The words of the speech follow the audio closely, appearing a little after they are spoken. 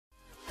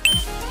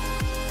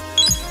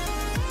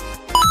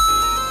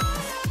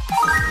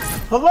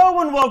Hello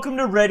and welcome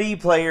to Ready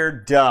Player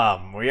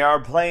Dumb. We are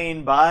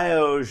playing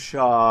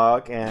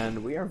Bioshock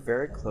and we are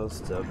very close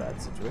to a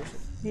bad situation.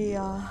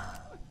 Yeah.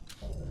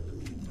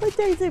 But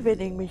there's a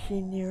vending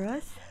machine near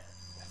us.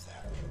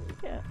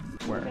 Yeah.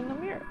 Where? In the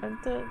mirror.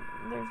 There's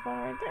one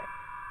right there.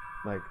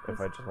 Like, if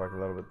I just walk a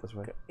little bit this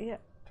way? Yeah.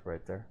 To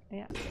right there?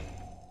 Yeah.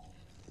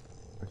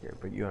 Okay,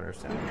 but you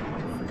understand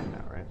I'm freaking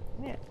out, right?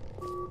 Yeah.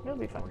 You'll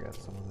be fine. We got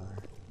someone there.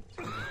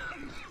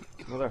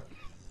 Someone there.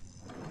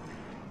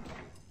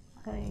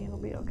 Honey, it'll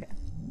be okay.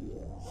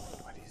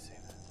 Why do you say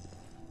that?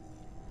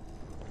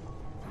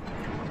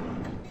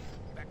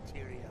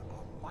 Bacteria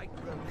are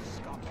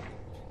microscopic.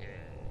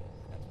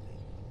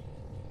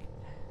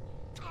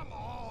 Come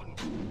on!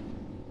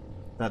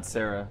 That's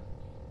Sarah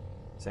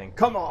saying,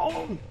 "Come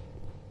on!"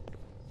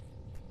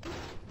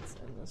 It's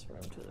in this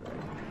room to the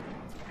right.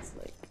 It's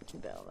like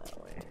down that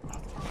way.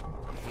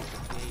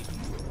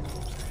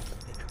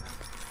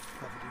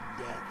 Covered in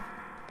death.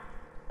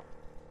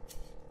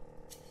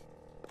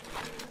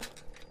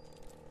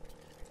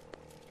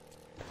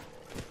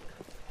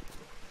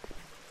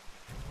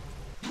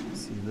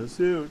 See the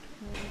suit.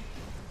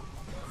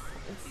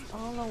 It's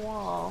on the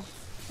wall.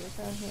 It's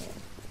down here.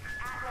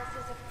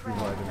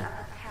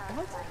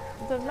 What?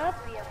 The map?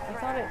 I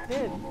thought it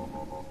did.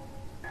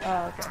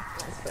 Oh, okay.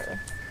 That's better.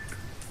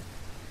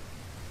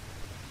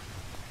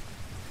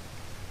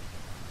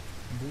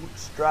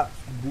 Bootstraps.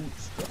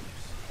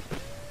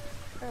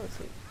 Grab a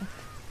suit.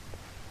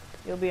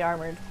 You'll be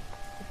armored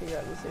if you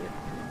grab the suit.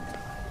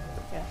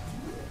 Yeah.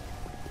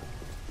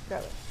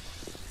 Grab it.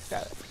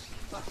 Grab it.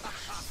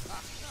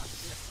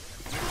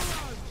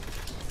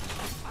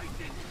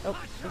 Oh,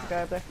 there's a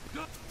guy up there.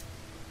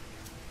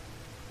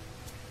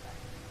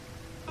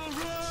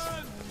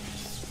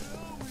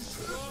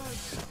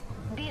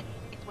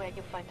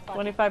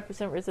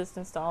 25%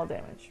 resistance to all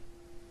damage.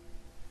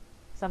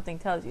 Something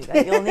tells you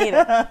that you'll need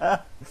it.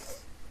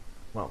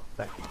 Well,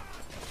 thank you.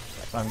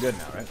 I'm good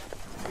now, right?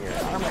 You're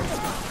armored.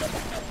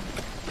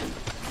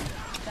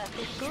 That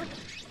is good.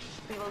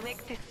 We will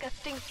make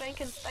disgusting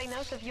Frankenstein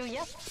out of you,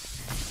 yes?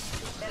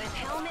 There is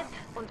helmet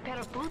and pair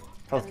of boots,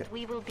 Okay. and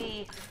we will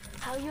be,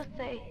 how you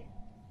say,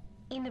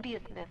 in the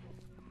business.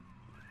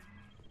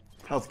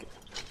 Healthcare.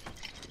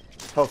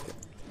 Healthcare.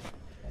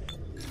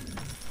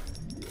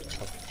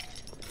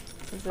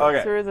 Is it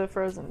Okay. through the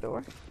frozen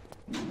door?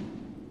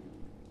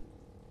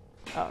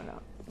 Oh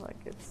no, like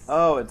it's...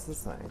 Oh, it's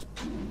this thing.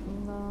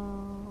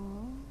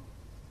 No.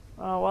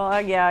 Oh, well,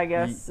 yeah, I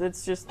guess.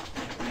 It's just...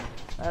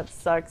 That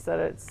sucks that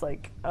it's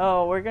like,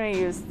 oh, we're gonna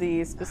use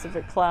the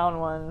specific clown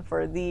one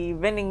for the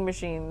vending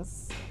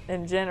machines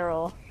in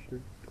general. Sure.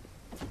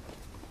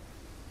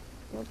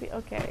 You'll be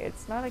okay.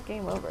 It's not a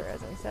game over,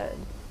 as I said.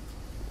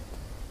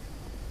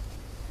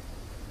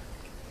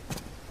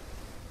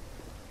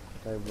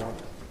 I want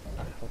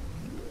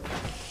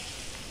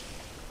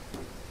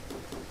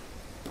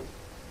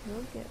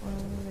You'll get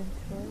one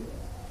eventually.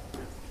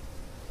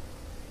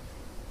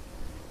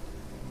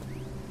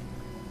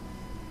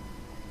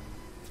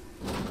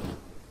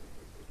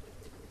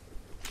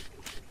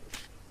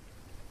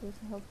 There's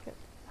a health kit.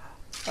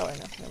 Oh, I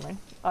know. Never mind.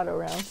 Auto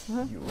rounds.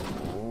 you.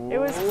 It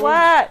was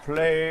flat!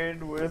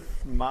 Played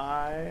with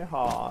my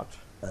heart.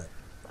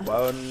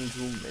 One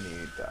too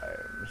many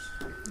times.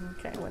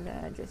 Okay, well,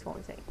 then I just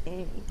won't say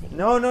anything.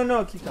 No,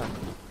 keep talking.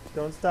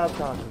 Don't stop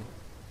talking.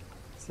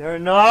 Sarah,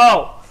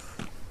 no!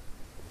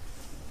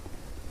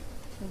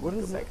 What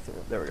is it?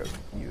 There we go.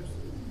 Use.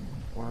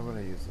 Why would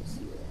I use this?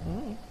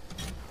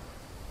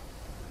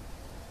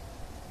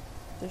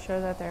 To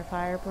show that they're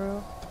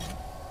fireproof.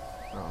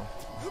 Oh.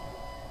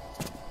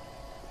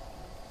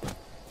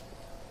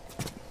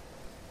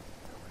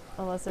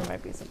 Unless there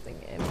might be something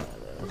in one of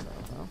those. I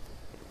don't know.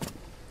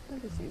 I'll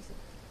just use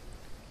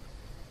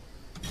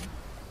it.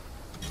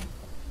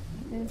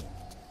 Yeah. I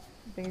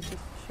think it's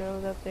just to show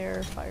that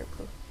they're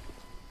fireproof.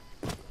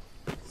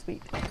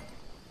 Sweet.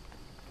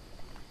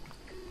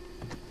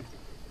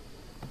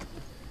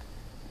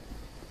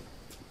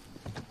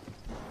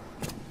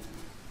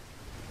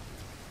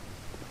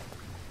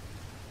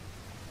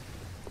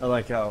 I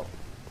like how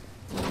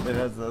it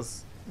has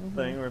this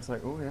thing where it's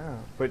like, oh yeah,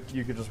 but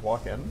you could just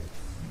walk in.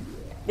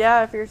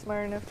 Yeah, if you're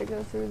smart enough to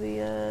go through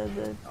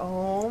the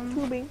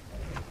tubing.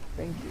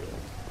 Thank you.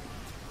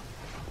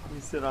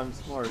 You said I'm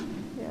smart.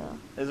 Yeah.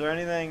 Is there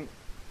anything?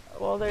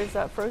 Well, there's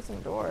that frozen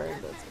door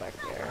that's back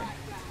there.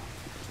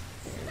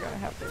 You're gonna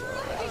have to go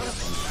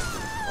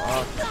around.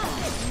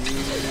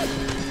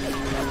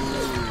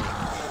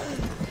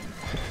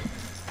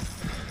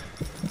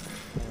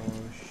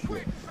 Oh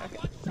shit.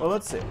 Okay. Well,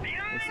 let's see. That's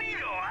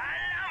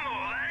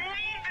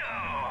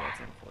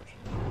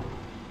unfortunate.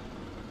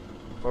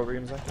 What were we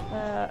gonna say?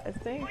 I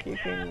think you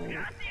can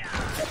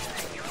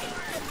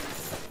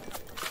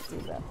do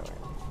that door.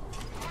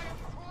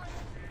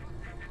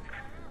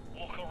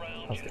 Look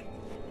around you.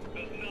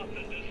 There's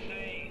nothing to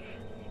see.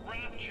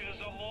 Rapture's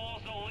a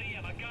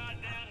mausoleum, a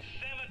goddamn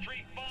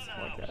cemetery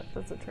Something like funhouse. that.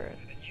 That's a turret.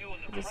 And you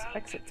and the Just crowd,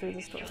 exit through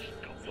this door. just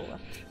go To the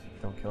left.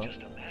 Don't kill it.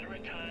 Just a matter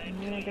of time. I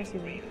mean, I guess you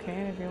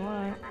can if you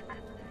want.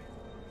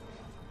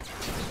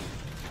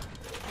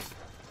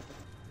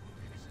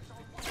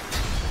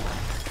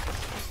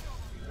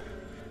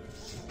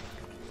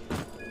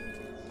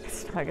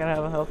 I gotta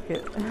have a health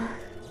kit.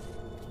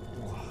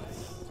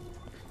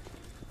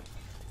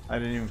 I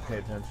didn't even pay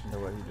attention to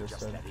what he just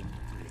said.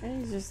 And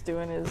he's just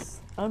doing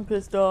his I'm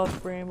pissed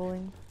off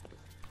rambling.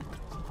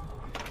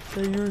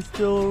 So you're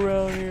still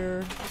around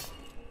here.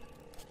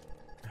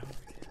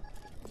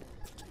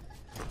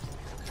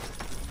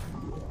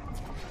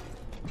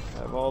 I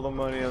have all the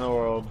money in the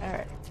world.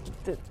 Alright.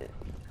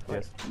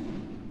 Yes.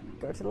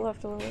 Go to the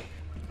left a little bit.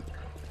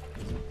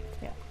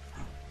 Yeah.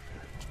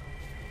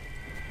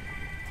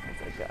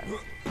 That's a gun.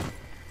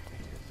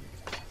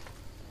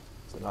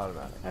 It's an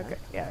automatic. Okay,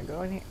 yeah,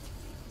 go in here.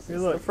 This Hey,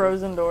 is look. the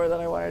frozen door that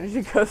I wanted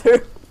you to go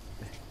through.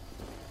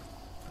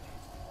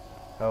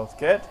 Health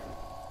kit?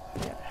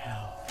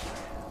 Yeah.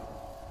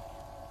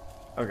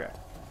 Okay.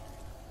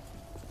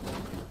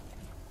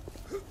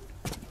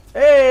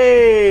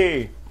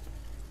 Hey!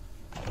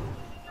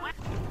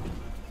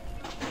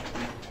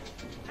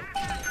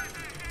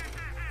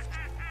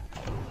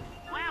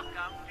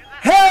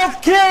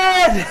 Health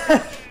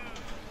kit!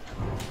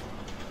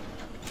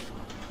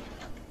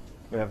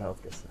 We have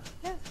health kits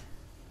now. Yeah,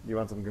 You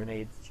want some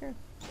grenades? sure.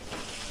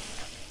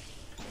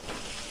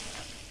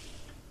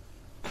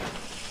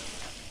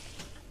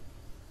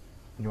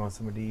 You want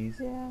some of these?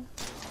 Yeah.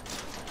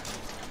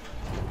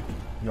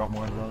 You want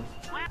more of those?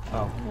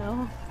 Oh.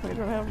 No, we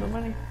don't have the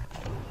money.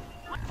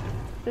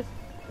 Just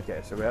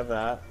Okay, so we have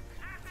that.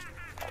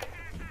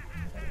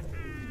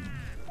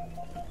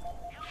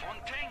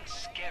 Fontaine,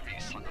 scary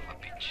son of a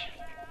bitch.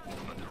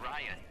 But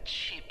Ryan,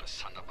 cheap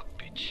son of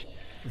a bitch.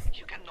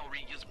 You can no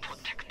reuse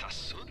protector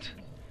suit.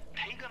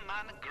 Take a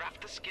man,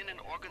 graft the skin and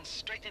organs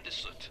straight into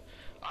suit.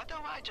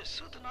 Otherwise, your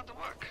suit not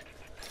work.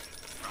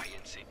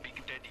 Ryan say Big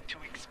Daddy too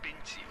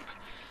expensive.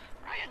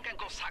 Ryan can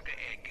go suck an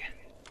egg.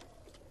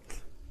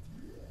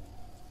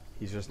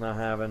 He's just not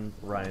having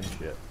Ryan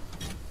shit.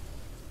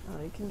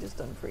 oh, you can just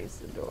unfreeze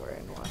the door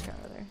and walk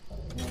out of there.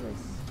 Yeah,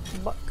 there's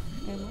buck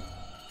ammo.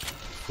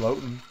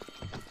 Floating.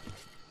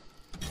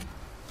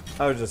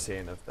 I was just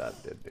seeing if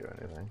that did do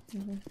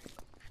anything.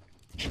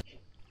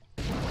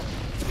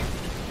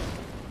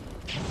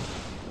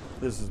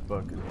 This is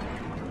book.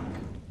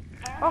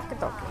 Okay,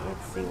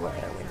 let's see where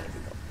we need to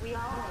go. We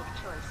all make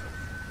choices.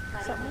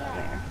 But Something in the down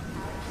end, there. our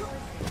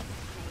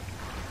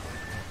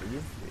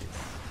choices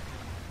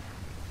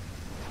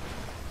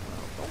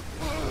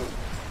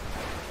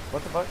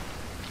What the fuck?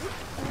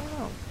 I don't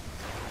know.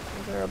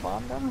 Is there a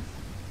bomb down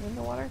in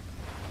the water?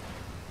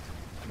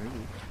 Maybe.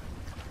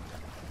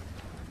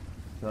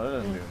 No, that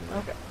doesn't do anything.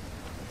 Okay.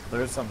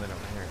 There's something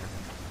over here.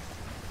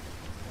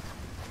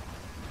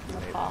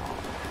 A bomb.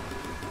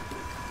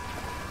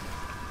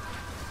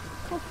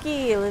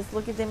 Okay, let's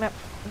look at the map.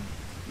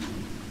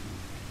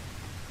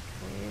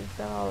 We've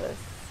done all this.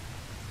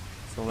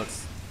 So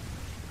let's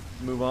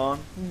move on.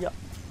 Yup.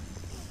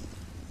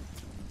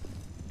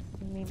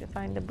 We need to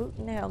find the boot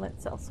and the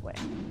helmets elsewhere.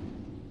 If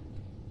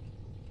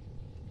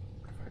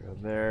I go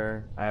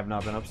there, I have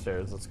not been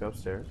upstairs. Let's go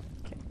upstairs.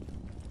 Okay.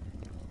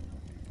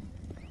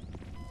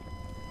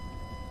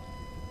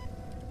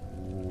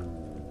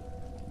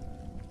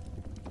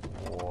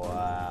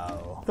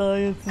 Wow.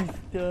 Sciencey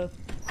stuff.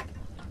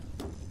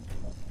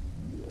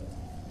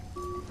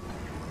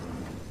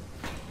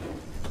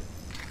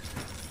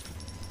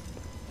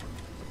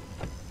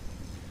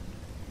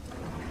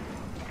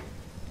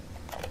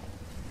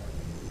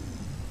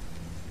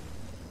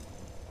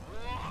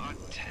 War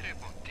a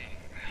terrible thing.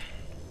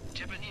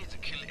 Japanese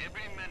kill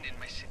every man in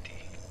my city,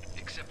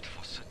 except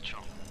for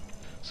Suchong.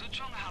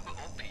 Suchong have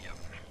opium.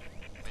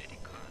 Very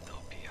good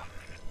opium.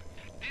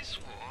 This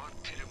war,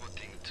 terrible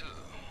thing too.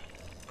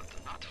 But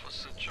not for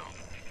Suchong.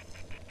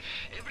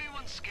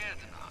 Everyone's scared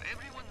now.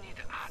 Everyone need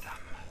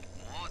Adam.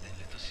 More than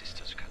little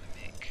sisters can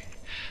make.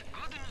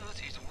 Good news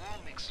is war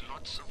makes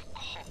lots of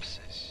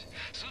corpses.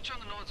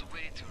 Suchong knows a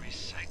way to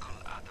recycle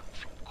Adam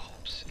from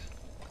corpses.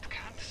 But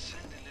can't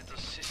send a little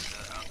sister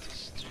out the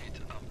street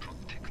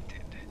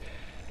unprotected.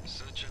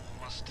 Suchong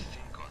must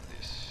think on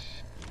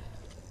this.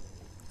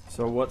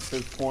 So what's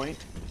his point?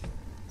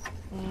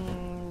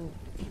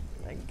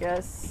 I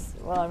guess,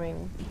 well, I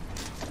mean,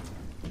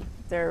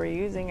 they're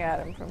reusing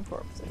Adam from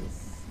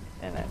corpses.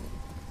 And I'm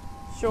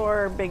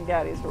sure Big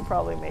Daddies were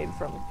probably made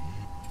from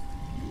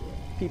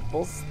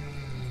people's.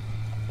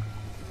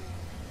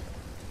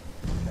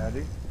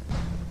 Daddy?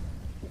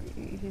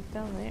 He's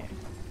down there.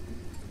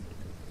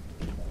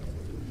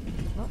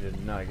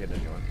 Did not get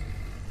anyone.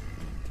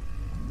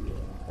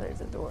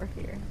 There's a door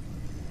here.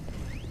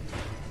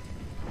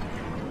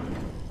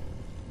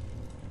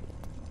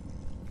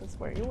 That's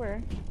where you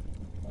were.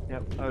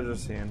 Yep, I was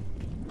just seeing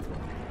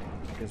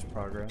his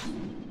progress.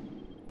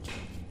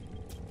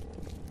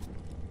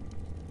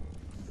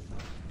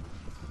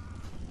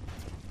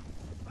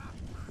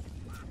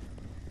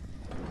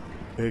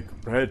 Big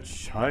red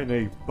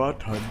shiny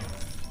button.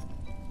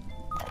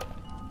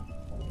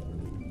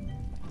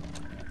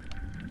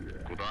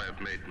 Could I have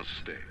made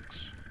mistakes?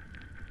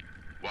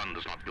 One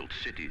does not build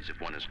cities if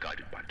one is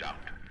guided by doubt.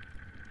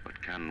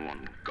 But can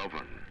one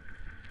govern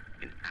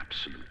in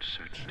absolute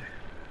certainty?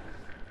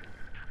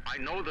 I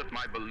know that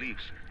my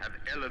beliefs have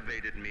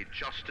elevated me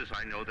just as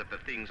I know that the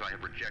things I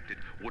have rejected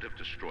would have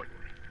destroyed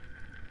me.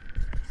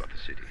 But the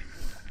city,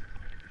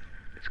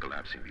 it's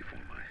collapsing before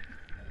my...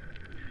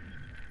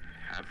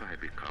 Have I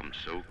become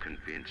so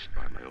convinced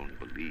by my own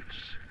beliefs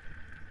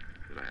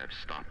that I have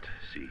stopped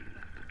seeing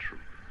the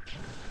truth?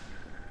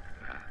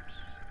 Perhaps.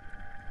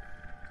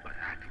 But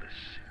Atlas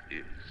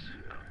is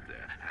out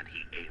there, and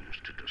he aims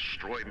to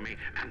destroy me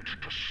and to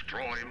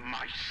destroy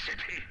my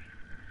city.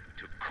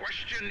 To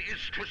question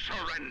is to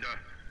surrender.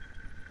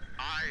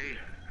 I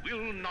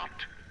will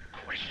not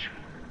question.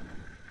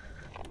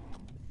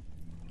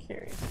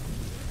 Curious.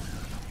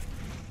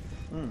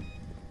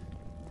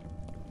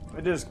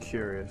 It is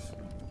curious.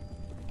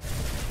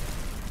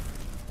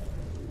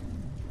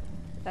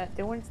 That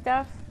doing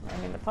stuff? I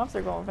mean, the pumps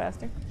are going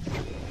faster.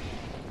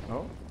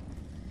 Oh.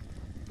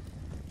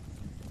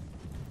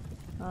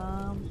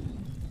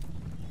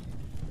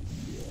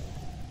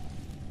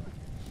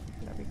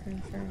 Should I be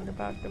concerned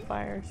about the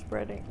fire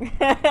spreading?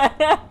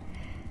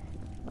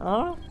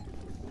 Oh,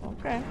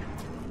 okay.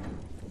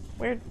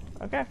 Weird.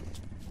 Okay.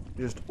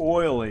 Just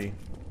oily.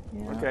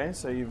 Yeah. Okay,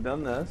 so you've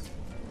done this.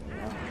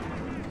 Yeah.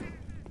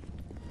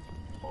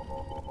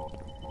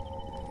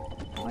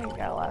 Oh, you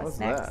got a lot of What's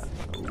snacks. that?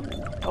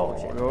 Oh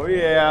shit. Oh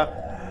yeah.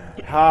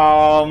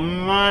 How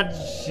much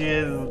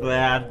is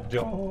that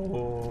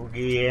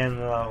doggy in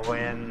the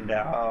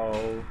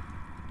window?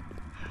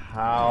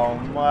 How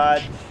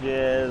much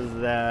is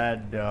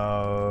that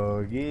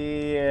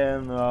doggy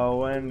in the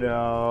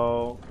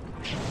window?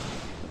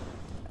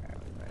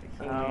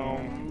 How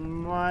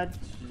much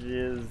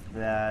is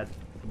that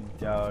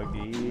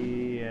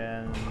doggy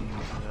in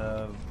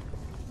the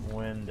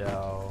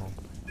window?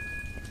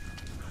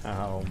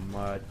 How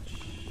much?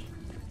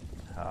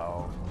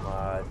 How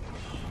much?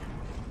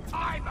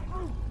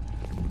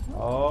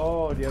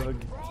 Oh, do you have a...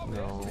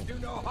 No. Do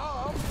no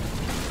harm.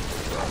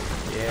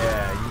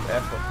 Yeah, you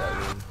F up that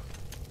room.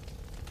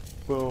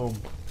 Boom.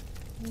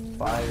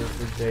 Fire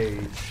for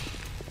days.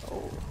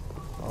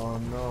 Oh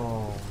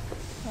no.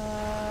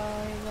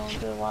 You going to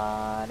the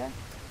water?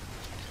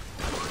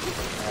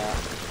 Yeah,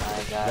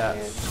 I got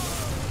That's...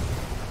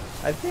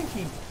 it. I think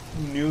he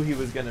knew he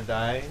was gonna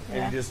die, and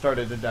Yeah. he just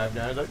started to dive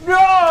down. He's like,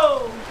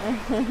 no!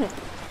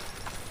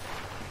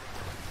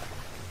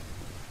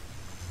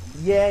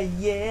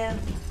 Yeah.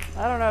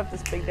 I don't know if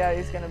this Big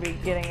Daddy's gonna be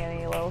getting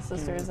any little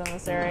sisters in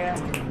this area.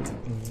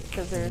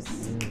 Because there's...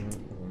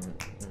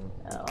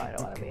 Oh, I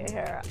don't want to be a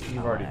hero.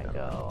 You've already done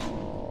go.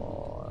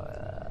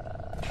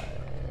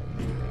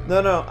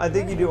 No, I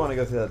think you do want to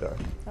go through that door.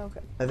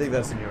 Okay. I think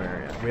that's a new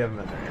area. We haven't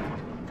been there yet.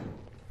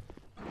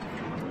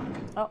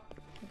 Oh,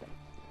 okay.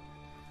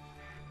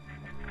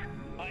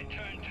 I'd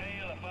turn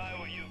tail if I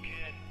were you,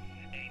 kid.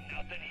 Ain't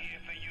nothing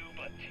here for you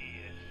but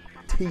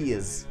tears.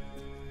 Tears.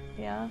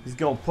 Yeah. He's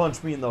gonna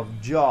punch me in the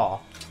jaw.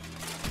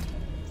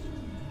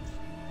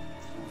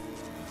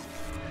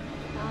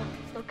 Ah,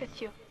 look at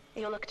you.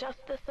 You look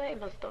just the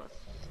same as those.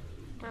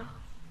 Oh,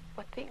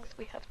 what things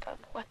we have done.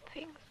 What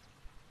things.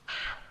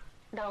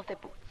 Now the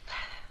boots.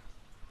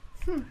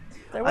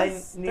 There I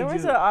was need there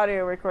was you- an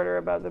audio recorder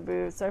about the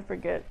boots. I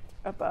forget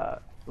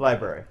about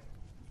Library.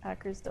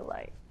 Hacker's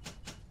Delight.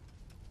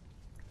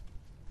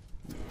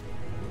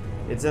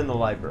 It's in the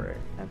library.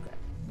 Okay.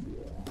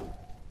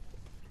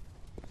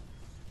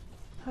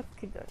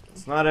 Okie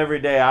It's not every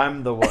day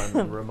I'm the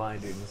one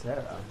reminding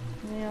Sarah.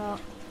 Yeah.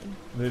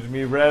 There's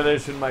me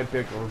relish in my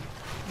pickles.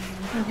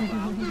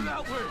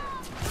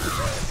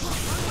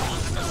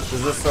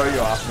 Does this throw you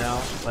off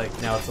now? Like,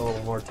 now it's a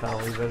little more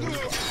tunnely vision?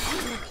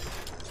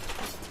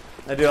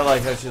 I do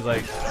like how she's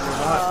like,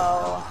 not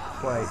Oh,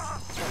 quite.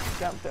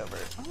 jumped over.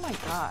 Oh my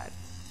god.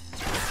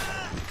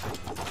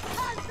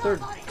 Third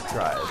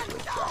try is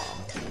with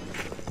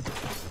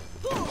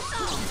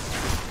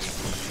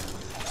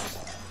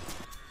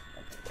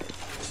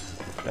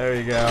There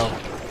you go.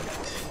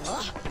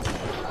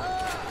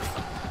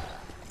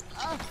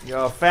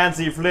 Your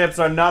fancy flips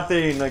are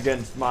nothing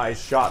against my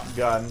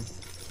shotgun.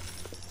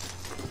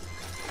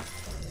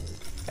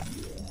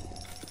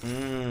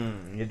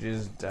 It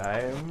is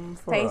time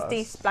for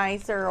Tasty us.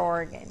 Spicer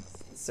organs.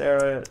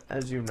 Sarah,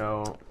 as you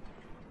know,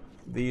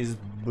 these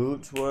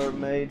boots were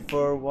made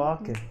for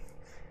walking.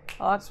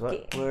 That's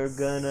what we're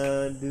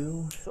gonna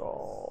do.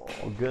 So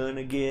we're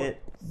gonna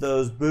get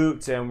those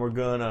boots and we're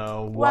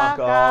gonna walk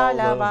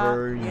all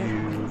over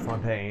you,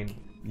 Fontaine.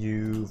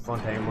 You,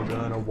 Fontaine, we're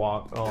gonna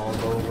walk all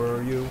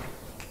over you.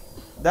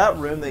 That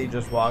room that you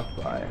just walked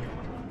by.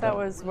 That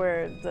was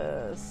where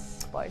the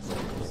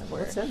splicers were.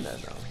 What's in there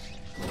though?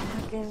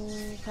 I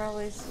can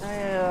probably.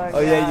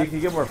 Oh yeah, you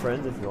could get more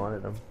friends if you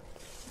wanted them.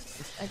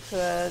 I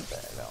could, but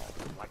I don't.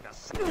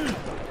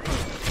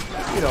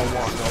 You don't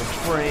want no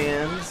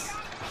friends.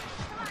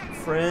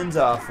 Friends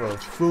are for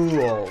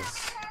fools.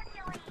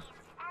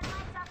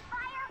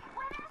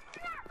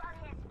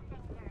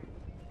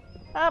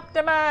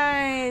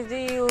 Optimize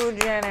the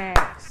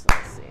eugenics.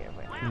 Let's see if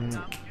we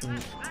can.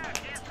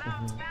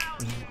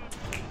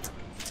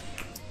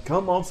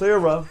 Come on,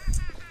 Sarah.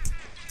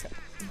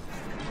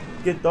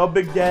 Get the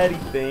Big Daddy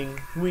thing.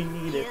 We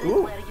need it. Here's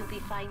Ooh. where you'll be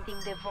finding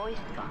the voice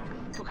box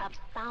to have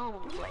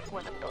sound like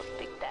one of those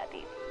Big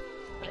Daddy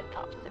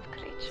repulsive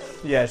creatures.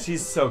 Yeah,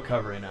 she's so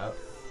covering up.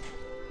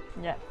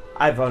 Yeah.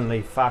 I've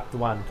only fucked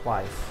one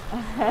twice.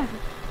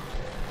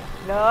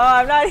 No,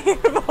 I'm not your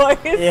voice.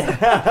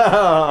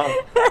 Yeah.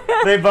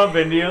 They bump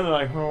into you and they're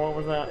like, oh, what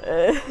was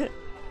that?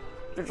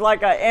 It's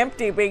like an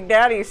empty Big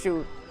Daddy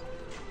suit.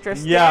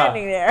 Just Yeah,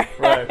 standing there.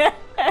 right.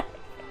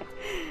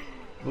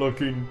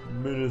 Looking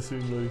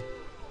menacingly.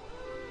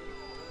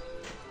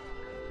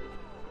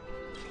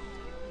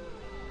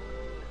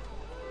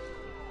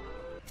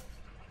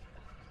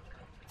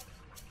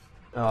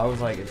 Oh, I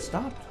was like, it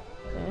stopped.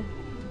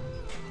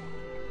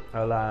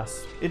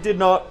 Alas, it did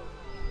not.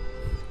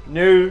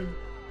 No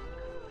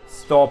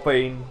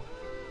stopping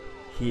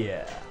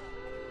here.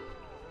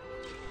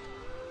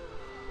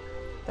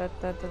 Da,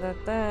 da, da, da,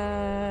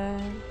 da.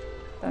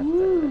 Da,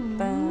 da,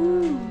 da,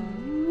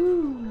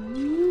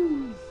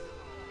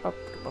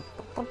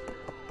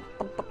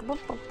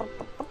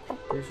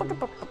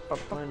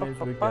 My name's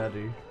Big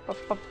Daddy.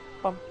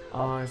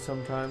 I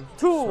sometimes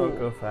Two,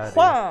 suck a fatty.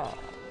 one.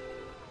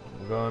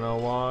 I'm gonna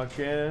walk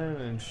in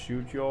and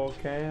shoot your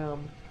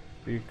cam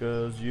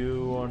because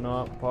you are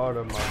not part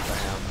of my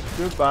fam.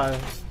 Goodbye.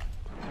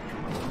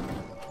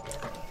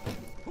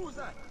 Who's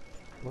that?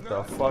 What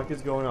the fuck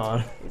is going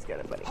on? He's got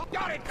it, buddy.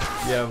 Got it!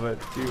 Yeah,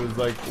 but he was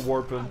like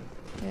warping.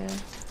 Yeah.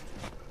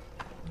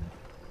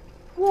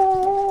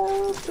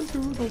 Warping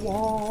through the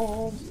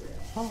walls.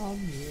 I'm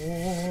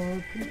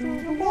warping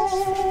through the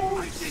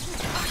walls.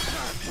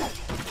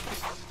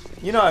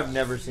 You know, I've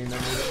never seen that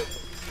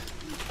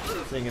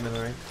movie. Singing in the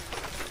Rain.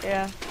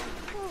 Yeah.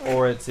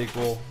 Or its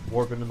sequel,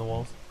 Warping in the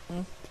Walls.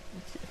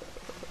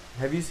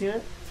 Have you seen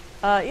it?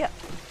 Yeah.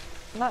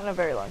 Not in a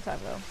very long time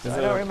though. So Is I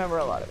it don't a- remember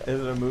a lot of it. Is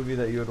it a movie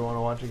that you would want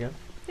to watch again?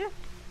 Yeah.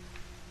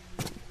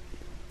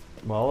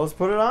 Well, let's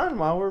put it on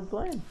while we're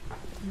playing.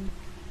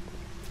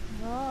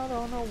 I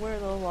don't know where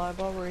the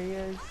library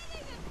is.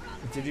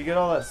 Did you get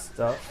all that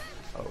stuff?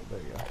 Oh, there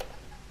you go.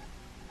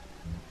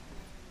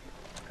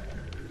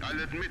 I'll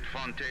admit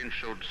Fontaine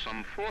showed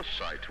some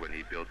foresight when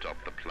he built up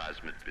the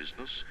plasmid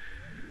business,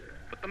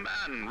 but the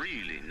man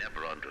really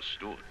never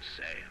understood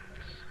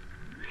science.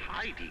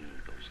 Hiding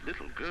those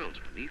little girls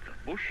beneath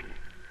a bushel.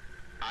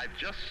 I've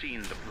just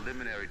seen the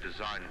preliminary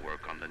design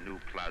work on the new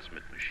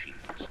plasmid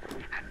machines,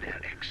 and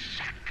they're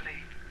exactly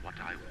what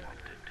I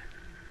wanted.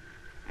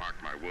 Mark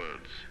my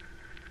words,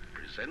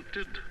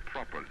 presented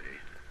properly,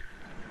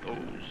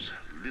 those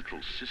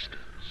little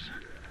sisters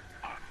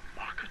are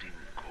marketing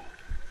gold.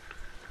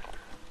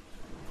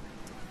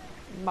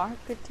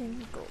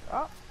 Marketing go.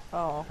 Oh.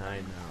 Oh. I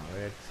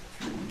know, it's...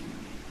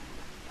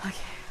 Okay.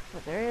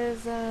 But there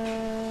is a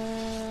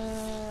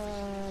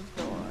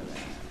door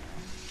there.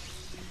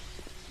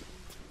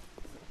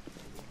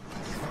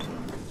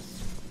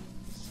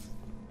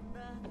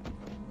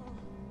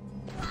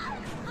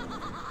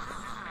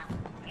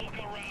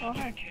 Oh,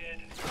 hi.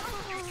 Kid,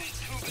 you think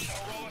two-bit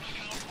heroics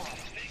count for a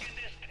fig in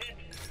this pit?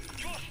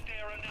 You're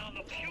staring down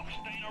the puke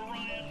stain of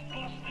Ryan's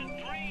busted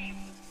dream.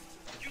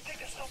 You think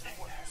there's something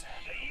worth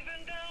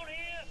saving down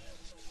here?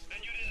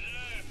 Then you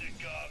deserve to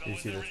gargle You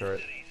with see the the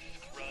turret? city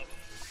scrub.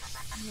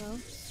 No.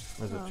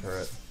 There's Oh. a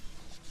turret.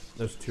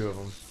 There's two of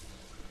them.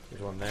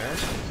 There's one there.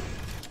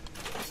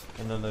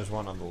 And then there's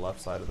one on the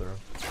left side of the room.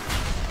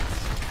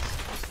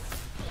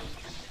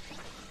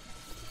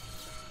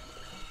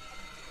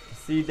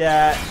 See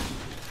that?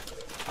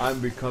 I'm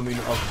becoming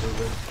up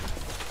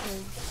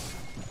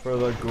for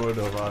the good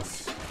of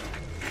us.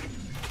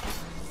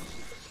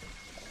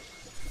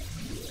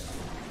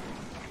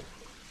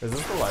 Is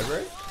this the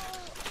library?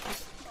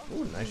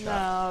 Ooh, nice shot.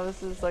 No,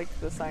 this is like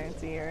the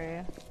sciencey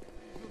area.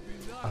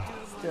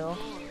 Still.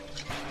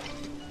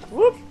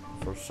 Whoop!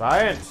 For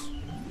science.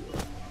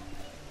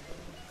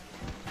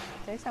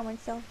 There's someone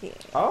still here.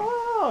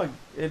 Oh,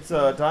 it's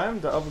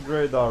time to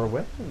upgrade our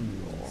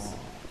weapons.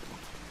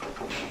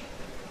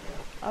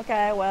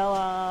 Okay,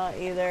 well,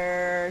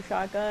 either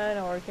shotgun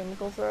or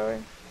chemical thrower.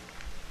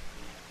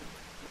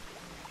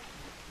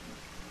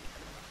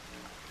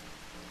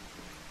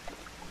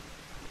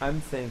 I'm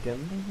thinking.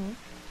 Mm-hmm.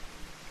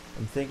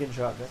 I'm thinking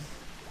shotgun.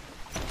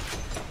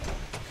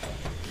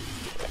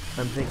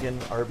 I'm thinking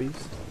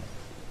Arby's.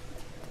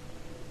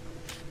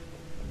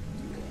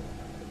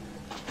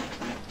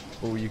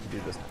 Oh, you can do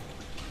this now.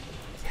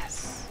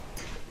 Yes.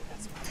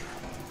 That's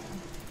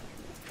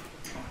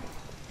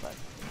my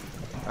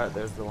Alright,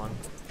 there's the one.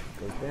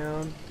 Goes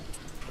down.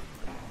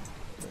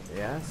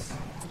 Yes.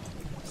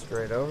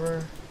 Straight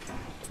over.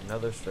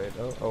 Another straight.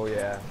 Oh, oh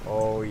yeah.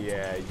 Oh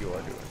yeah, you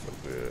are doing so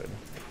good.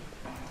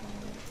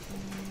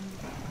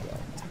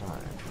 Got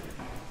time.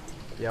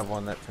 You have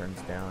one that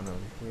turns down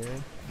over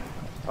here.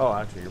 Oh,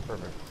 actually, you're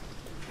perfect.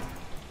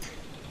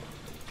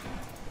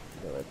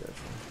 Go right there.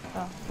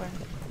 Oh, where?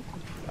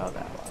 Oh,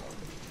 that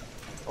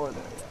one. Or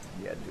there,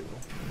 yeah. Yeah,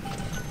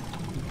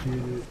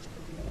 do it.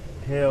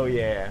 Hell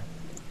yeah.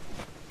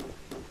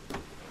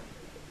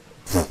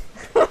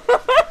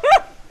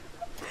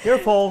 You're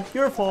full.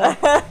 You're full.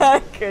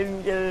 I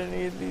couldn't get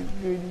any of these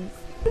goodies.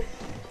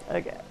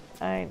 Okay,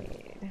 I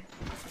need.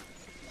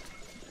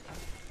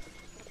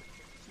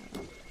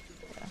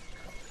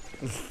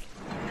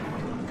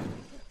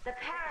 The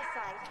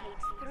parasite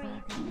hates three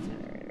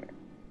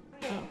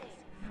things: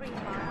 free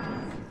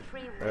markets,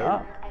 free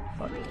will, and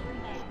free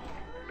men.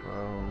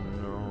 Oh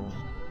no.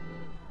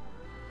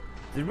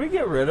 Did we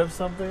get rid of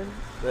something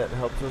that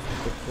helped us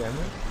with the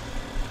camera?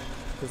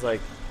 Because,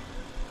 like,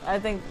 I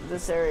think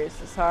this area is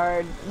just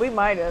hard. We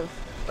might have,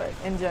 but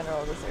in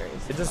general, this area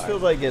is it just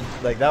hard. feels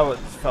like that was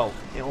felt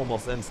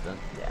almost instant.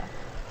 Yeah.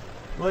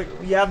 Like,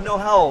 you have no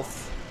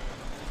health.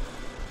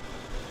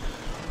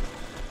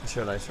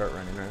 Should I start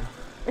running around?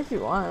 If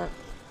you want.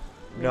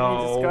 No. You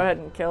can just go ahead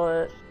and kill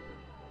it.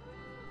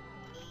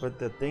 But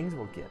the things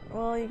will get me.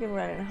 Well, you can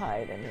run and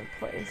hide in your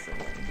place and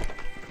then...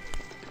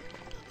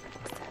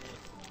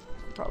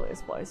 Probably a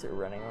splicer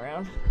running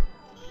around.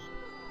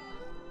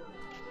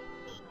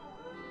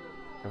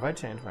 Have I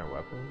changed my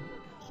weapon?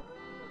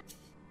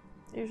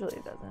 Usually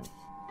it doesn't.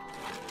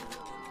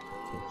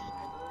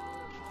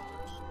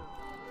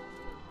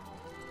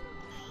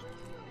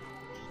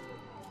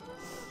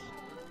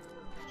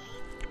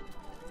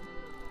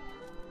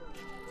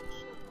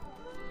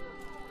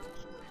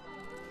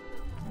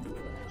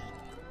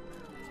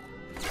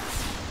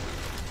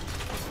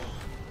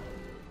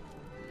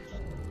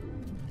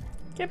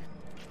 Yep.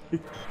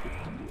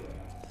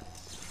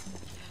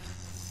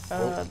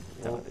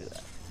 Don't do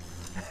that.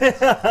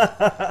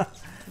 I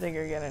think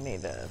you're gonna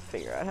need to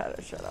figure out how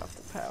to shut off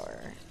the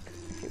power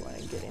if you want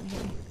to get in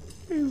here.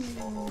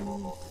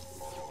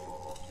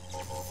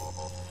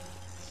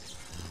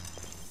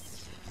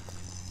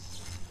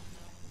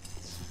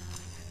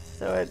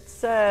 So it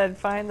said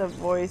find the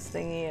voice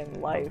thingy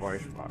in life.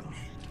 Voice box.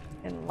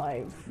 In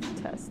live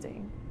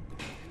testing.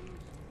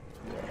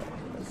 Yeah,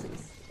 this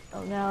is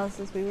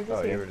analysis. We were just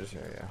Oh, here. you were just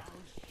here, yeah.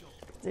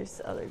 There's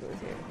other doors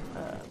here.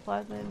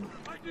 Plasmid.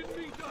 I didn't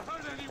mean to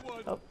hurt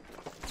anyone. Oh.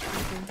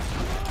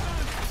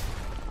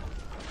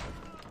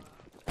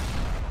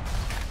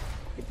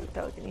 Get the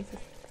telekinesis.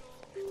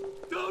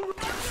 Don't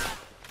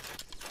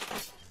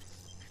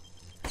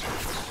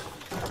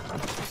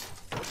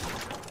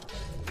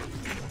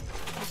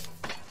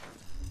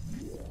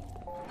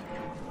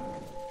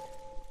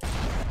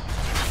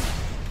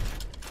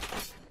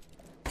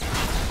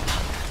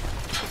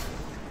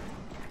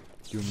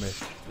You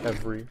miss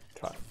every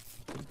time.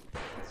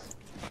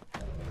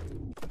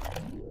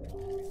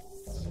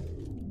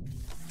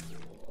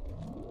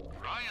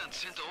 Ryan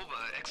sent over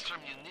extra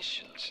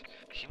munitions.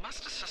 He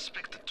must have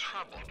suspected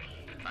trouble.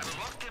 I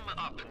locked him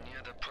up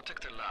near the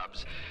protector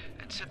labs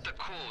and set the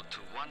code to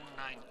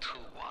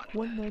 1921.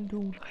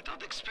 192. I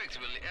don't expect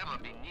we'll ever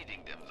be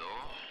needing them,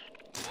 though.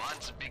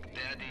 Once Big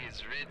Daddy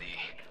is ready,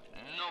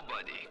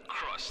 nobody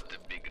cross the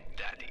Big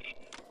Daddy.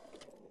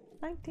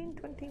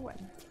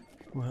 1921.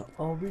 Well,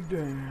 I'll be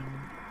damned.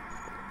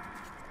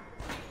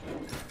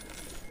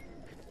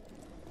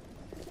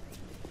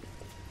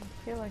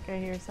 I feel like I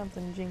hear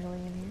something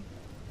jingling in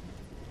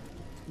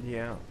here.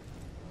 Yeah.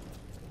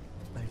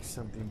 Like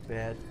something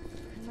bad.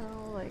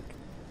 No, like,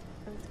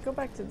 let's go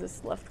back to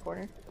this left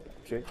corner.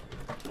 Okay.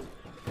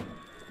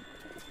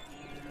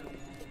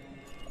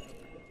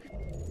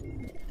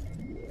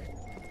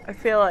 I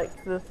feel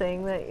like the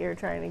thing that you're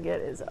trying to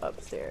get is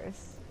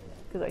upstairs.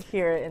 Because I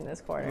hear it in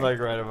this corner. Like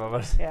right above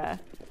us. Yeah.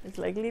 It's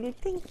like little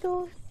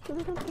tinkles,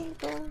 little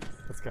tinkles.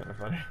 That's kind of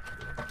funny.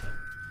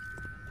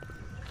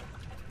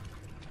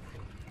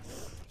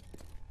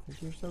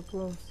 You're so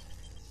close.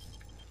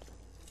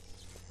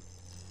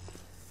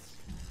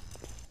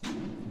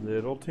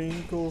 Little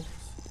tinkles,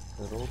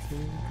 little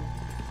tinkles.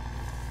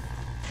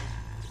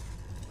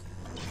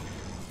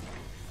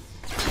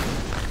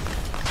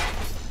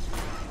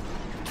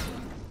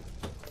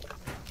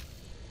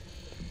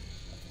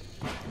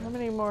 How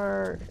many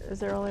more? Is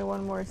there only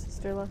one more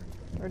sister left?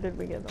 Or did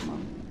we get them all?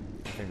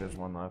 I think there's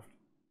one left.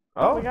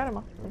 Oh, we got them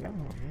all. Okay.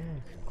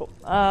 Cool.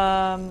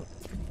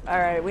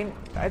 Alright,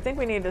 I think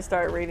we need to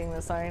start reading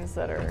the signs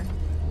that are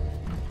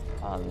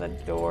on the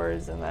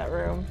doors in that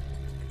room.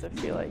 Because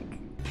I feel like...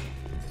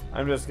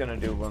 I'm just gonna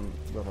do one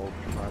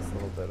last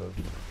little bit of...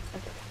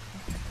 Okay.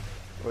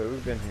 Wait,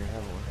 we've been here,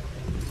 haven't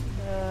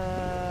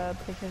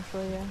we?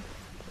 Potentially, yeah.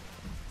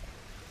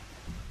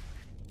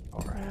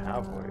 Or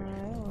have we? I don't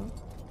know.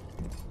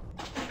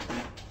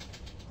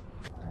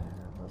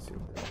 Let's see.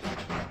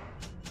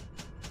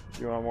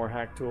 Do you want more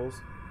hack tools?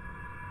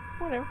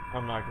 Whatever.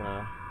 I'm not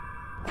gonna...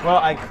 Well,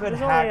 I could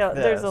hack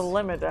this. There's a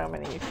limit to how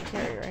many you can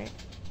carry, right?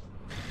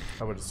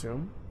 I would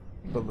assume.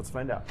 But let's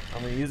find out.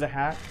 I'm gonna use a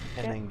hack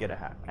and then get a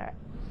hack. Alright.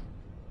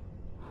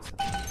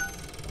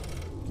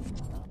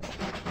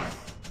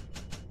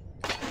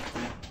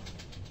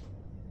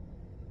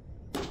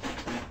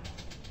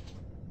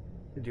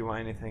 Do you want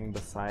anything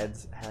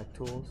besides hack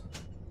tools?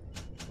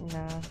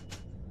 No.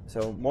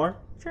 So, more?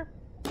 Sure.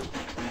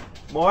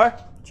 More?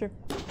 Sure.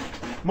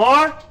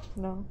 More?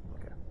 No.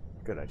 Okay.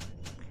 Good idea.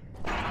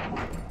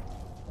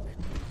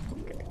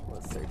 Okay,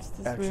 let's search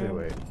this Actually, room.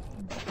 wait.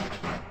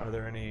 Are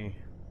there any...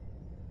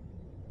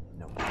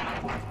 No.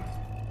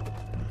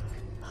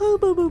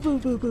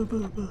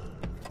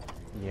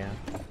 Yeah.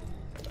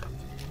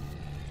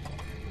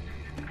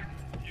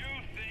 You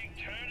think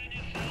turning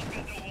yourself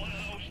into one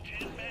of those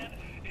tin men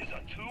is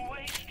a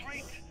two-way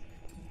street?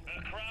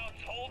 The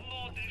crowd's holding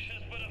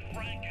auditions for the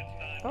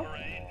Frankenstein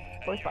parade,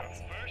 and voice you're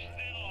box. first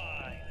in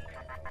line.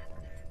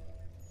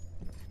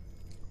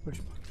 Which?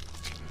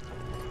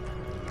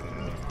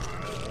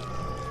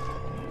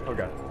 Oh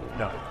god.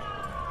 No. I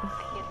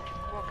hear the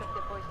squawk of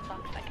the voice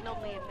box. I can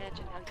only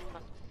imagine how you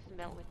must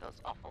smell with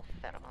those awful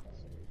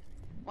pheromones.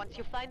 Once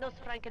you find those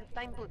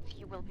Frankenstein boots,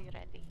 you will be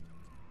ready.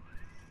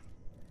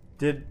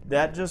 Did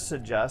that just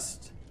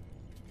suggest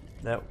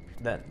that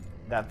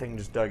thing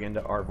just dug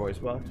into our voice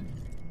box?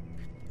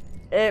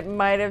 It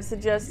might have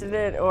suggested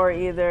it, or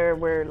either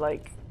we're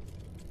like,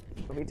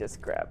 we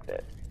just grabbed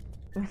it.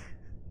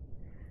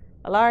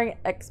 Alarming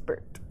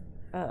expert.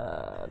 Go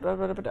ahead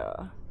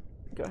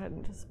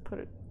and just put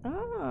it.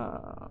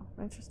 Oh,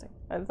 interesting.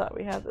 I thought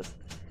we had this.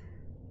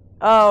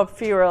 Oh,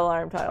 fewer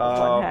alarm tiles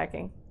when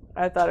hacking.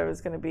 I thought it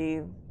was going to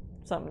be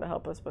something to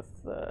help us with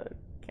the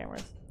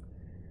cameras.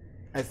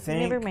 I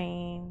think. Never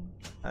mind.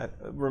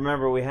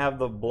 Remember, we have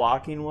the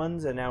blocking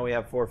ones, and now we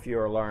have 4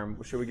 fewer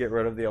alarm. Should we get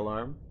rid of the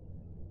alarm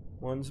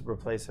ones?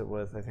 Replace it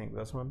with, I think,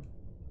 this one?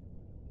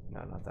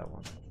 No, not that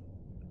one.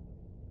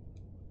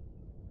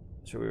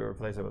 Should we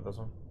replace it with this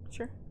one?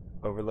 Sure.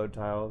 Overload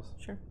tiles?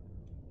 Sure.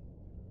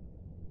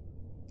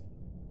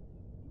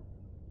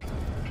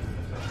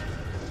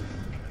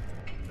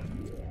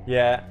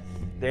 Yeah.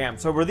 Damn.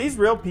 So were these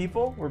real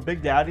people? Were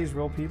Big Daddies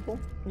real people?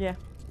 Yeah.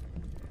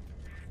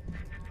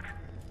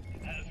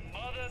 Has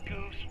Mother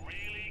Goose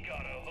really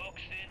got her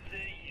hooks into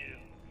you?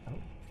 Oh.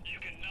 You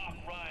can knock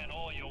Ryan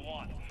all you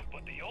want,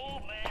 but the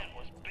old man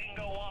was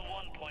bingo on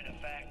one point of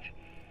fact.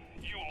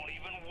 You won't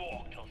even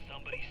walk till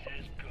somebody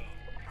says go.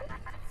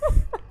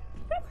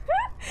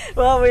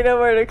 Well, we know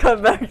where to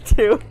come back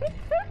to.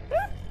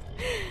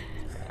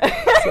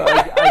 So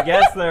I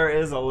guess there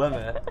is a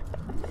limit.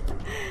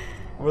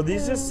 Were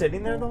these just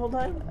sitting there the whole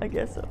time? I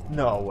guess so.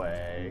 No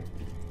way.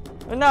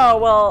 No,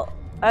 well,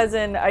 as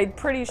in, I'm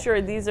pretty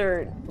sure these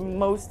are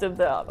most of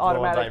the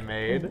automatic. The ones I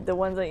made? The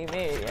ones that you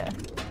made, yeah.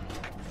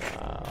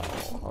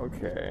 Wow.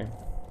 Okay.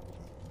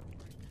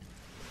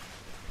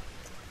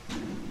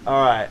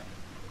 All right.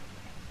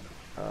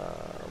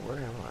 Where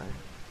am I?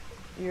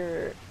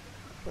 You're.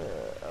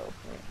 Oh,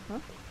 wait, huh?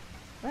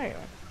 There you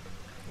are.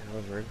 That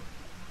was weird.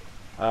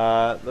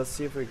 Let's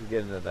see if we can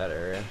get into that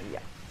area. Yeah.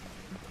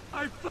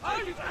 I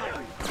found it!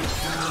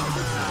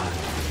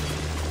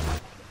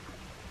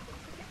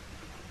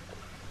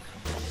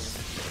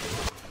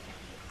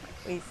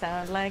 We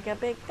sound like a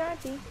big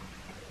daddy.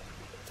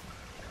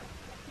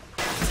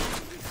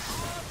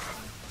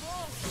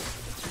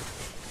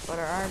 But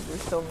our arms are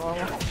still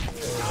normal.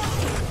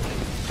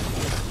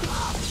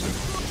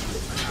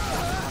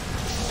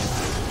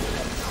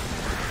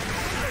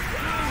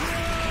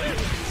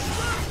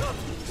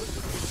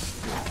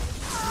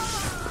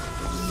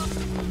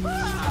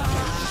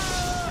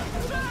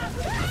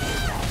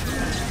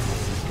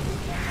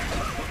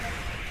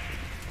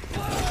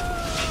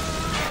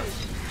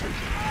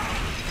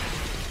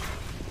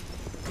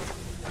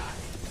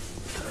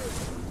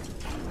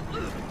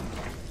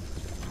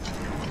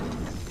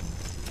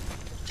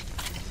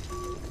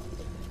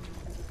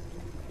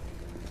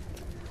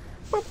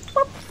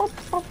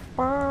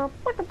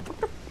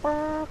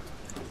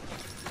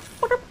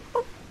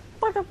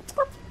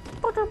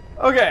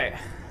 Okay.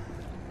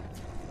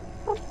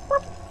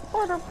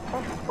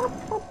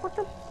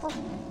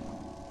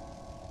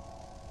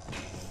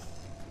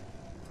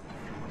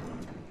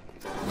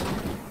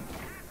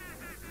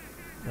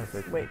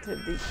 Wait to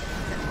deep.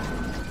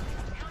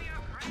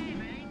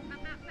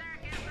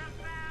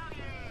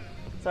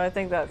 So I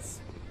think that's.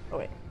 Oh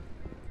wait,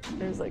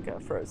 there's like a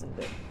frozen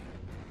bit.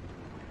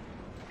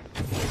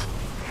 Let's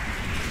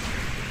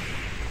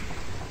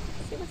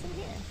see what's in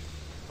here.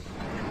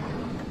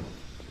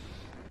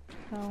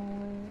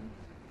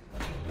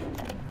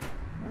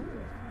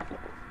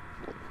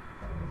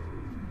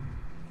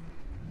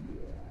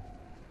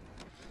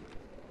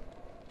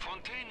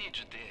 Fontaine needs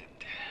you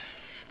dead.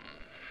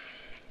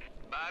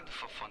 Bad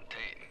for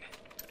Fontaine.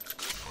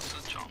 Good for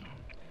Suchong.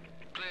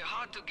 Play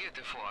hard to get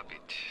for a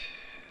bit.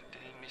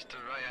 Then Mr.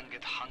 Ryan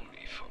get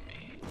hungry for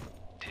me.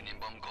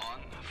 Tenenbaum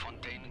gone,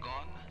 Fontaine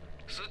gone.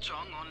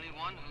 Suchong only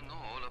one who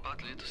know all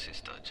about little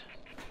sister.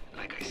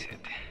 Like I said,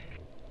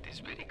 it's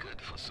very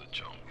good for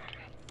Suchong.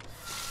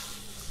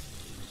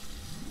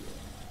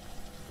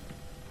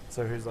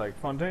 So he's like,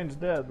 Fontaine's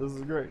dead. This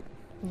is great.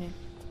 Yeah.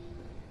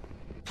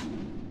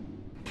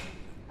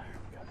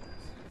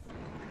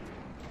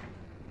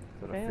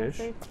 Is that a fish?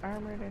 Safe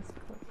armored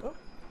oh.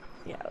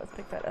 Yeah, let's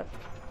pick that up.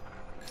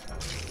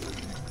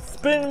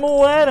 Spin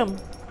more at him.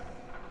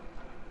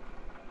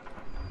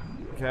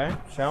 Okay,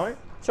 shall we?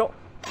 Sure.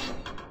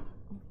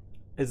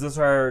 Is this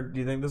our? Do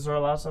you think this is our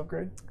last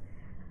upgrade?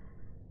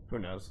 Who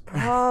knows?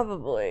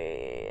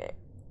 Probably.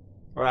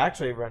 We're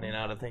actually running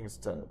out of things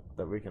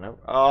that we can.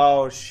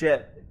 Oh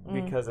shit!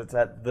 Because it's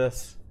at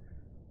this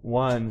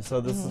one,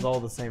 so this is all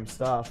the same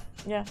stuff.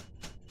 Yeah.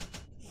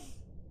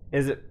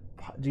 Is it?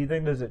 Do you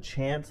think there's a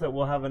chance that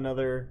we'll have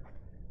another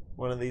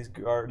one of these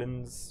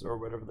gardens or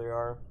whatever they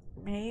are?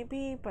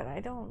 Maybe, but I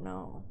don't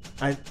know.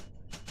 I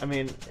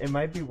mean, it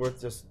might be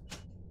worth just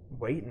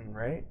waiting,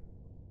 right?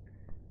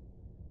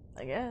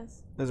 I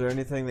guess. Is there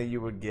anything that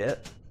you would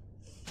get?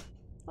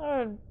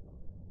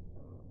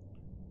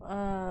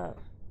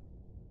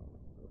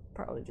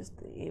 Probably just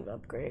the Eve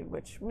upgrade,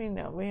 which we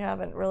know we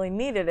haven't really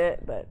needed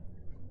it, but.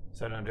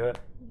 So don't do it.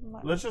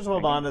 Let's just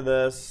hold on to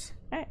this.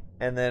 Alright.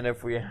 And then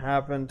if we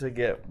happen to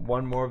get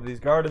one more of these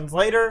gardens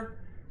later,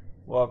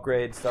 we'll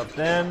upgrade stuff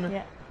then.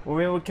 Yeah. When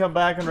we would come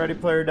back on Ready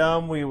Player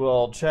Dumb, we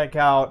will check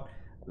out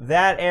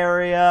that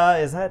area.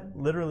 Is that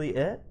literally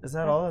it? Is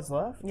that all that's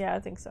left? Yeah, I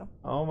think so.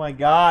 Oh my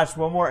gosh,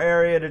 one more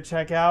area to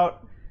check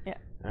out. Yeah.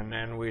 And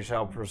then we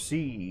shall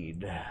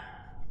proceed.